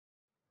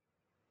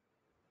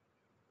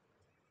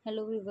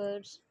Hello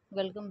viewers,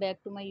 welcome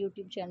back to my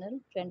YouTube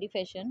channel Trendy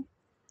Fashion.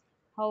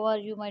 How are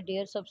you my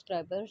dear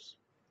subscribers?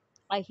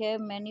 I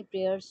have many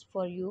prayers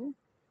for you.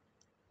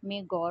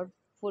 May God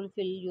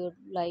fulfill your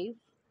life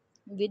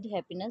with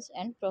happiness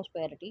and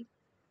prosperity.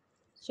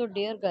 So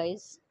dear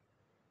guys,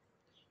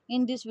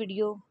 in this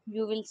video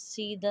you will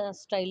see the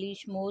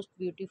stylish, most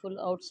beautiful,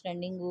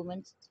 outstanding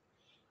women's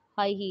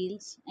high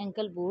heels,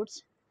 ankle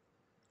boots.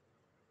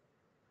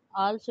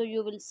 Also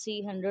you will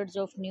see hundreds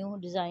of new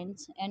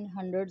designs and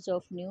hundreds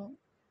of new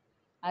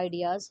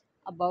ideas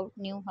about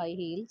new high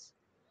heels,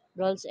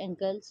 girls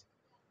ankles,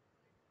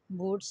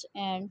 boots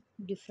and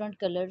different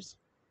colors.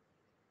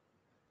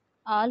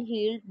 All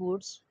heeled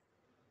boots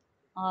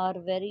are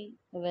very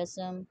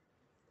awesome,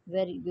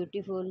 very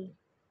beautiful.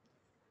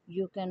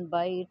 You can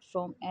buy it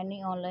from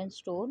any online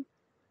store.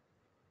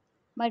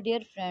 My dear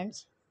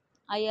friends,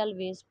 I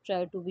always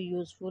try to be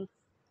useful,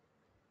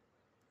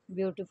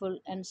 beautiful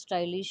and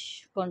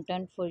stylish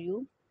content for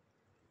you.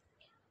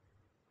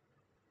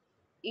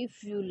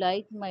 If you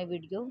like my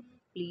video,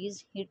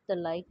 please hit the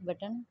like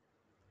button,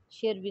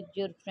 share with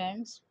your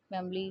friends,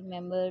 family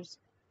members.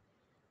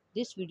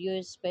 This video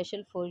is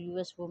special for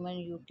US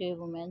women, UK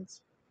women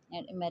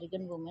and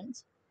American women.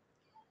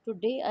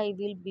 Today I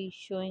will be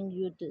showing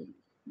you the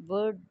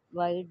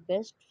worldwide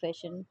best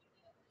fashion.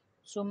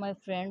 So my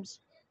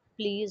friends,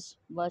 please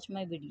watch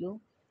my video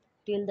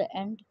till the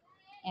end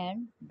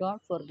and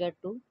don't forget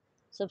to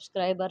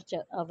subscribe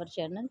our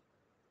channel.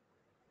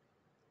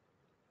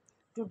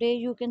 Today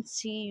you can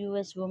see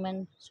US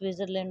women,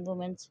 Switzerland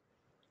women,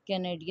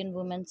 Canadian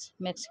women,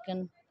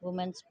 Mexican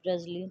women,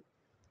 Brazilian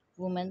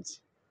women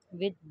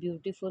with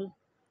beautiful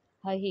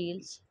high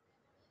heels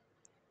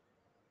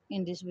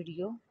in this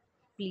video.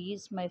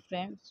 Please my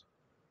friends,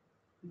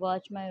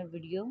 watch my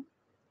video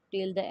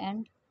till the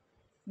end,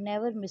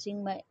 never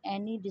missing my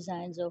any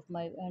designs of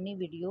my any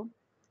video.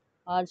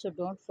 Also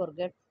don't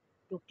forget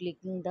to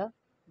clicking the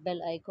bell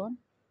icon.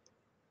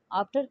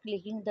 After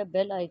clicking the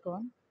bell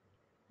icon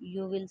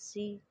you will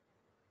see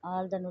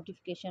all the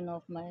notification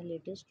of my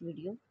latest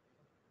video.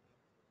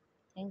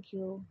 Thank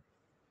you.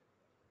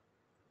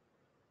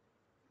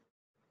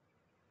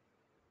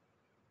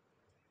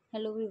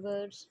 Hello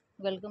viewers,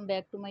 welcome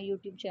back to my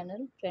YouTube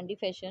channel Trendy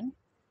Fashion.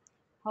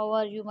 How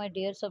are you my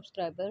dear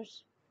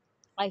subscribers?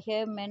 I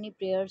have many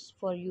prayers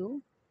for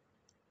you.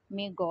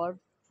 May God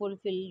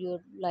fulfill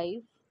your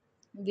life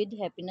with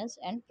happiness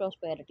and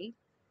prosperity.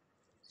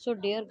 So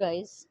dear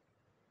guys,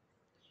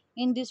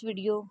 in this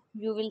video,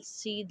 you will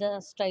see the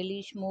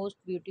stylish, most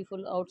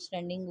beautiful,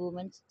 outstanding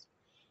women's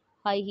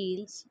high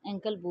heels,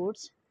 ankle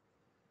boots.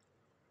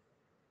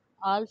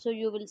 Also,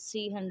 you will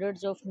see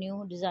hundreds of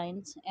new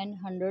designs and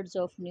hundreds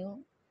of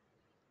new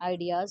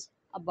ideas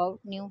about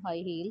new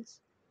high heels,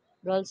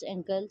 girls'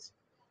 ankles,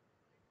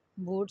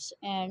 boots,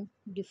 and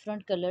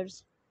different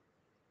colors.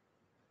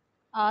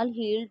 All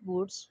heeled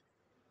boots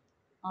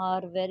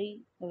are very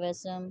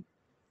awesome,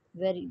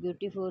 very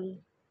beautiful.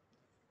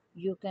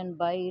 You can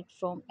buy it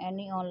from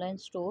any online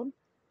store.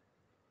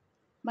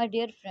 My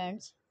dear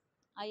friends,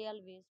 I always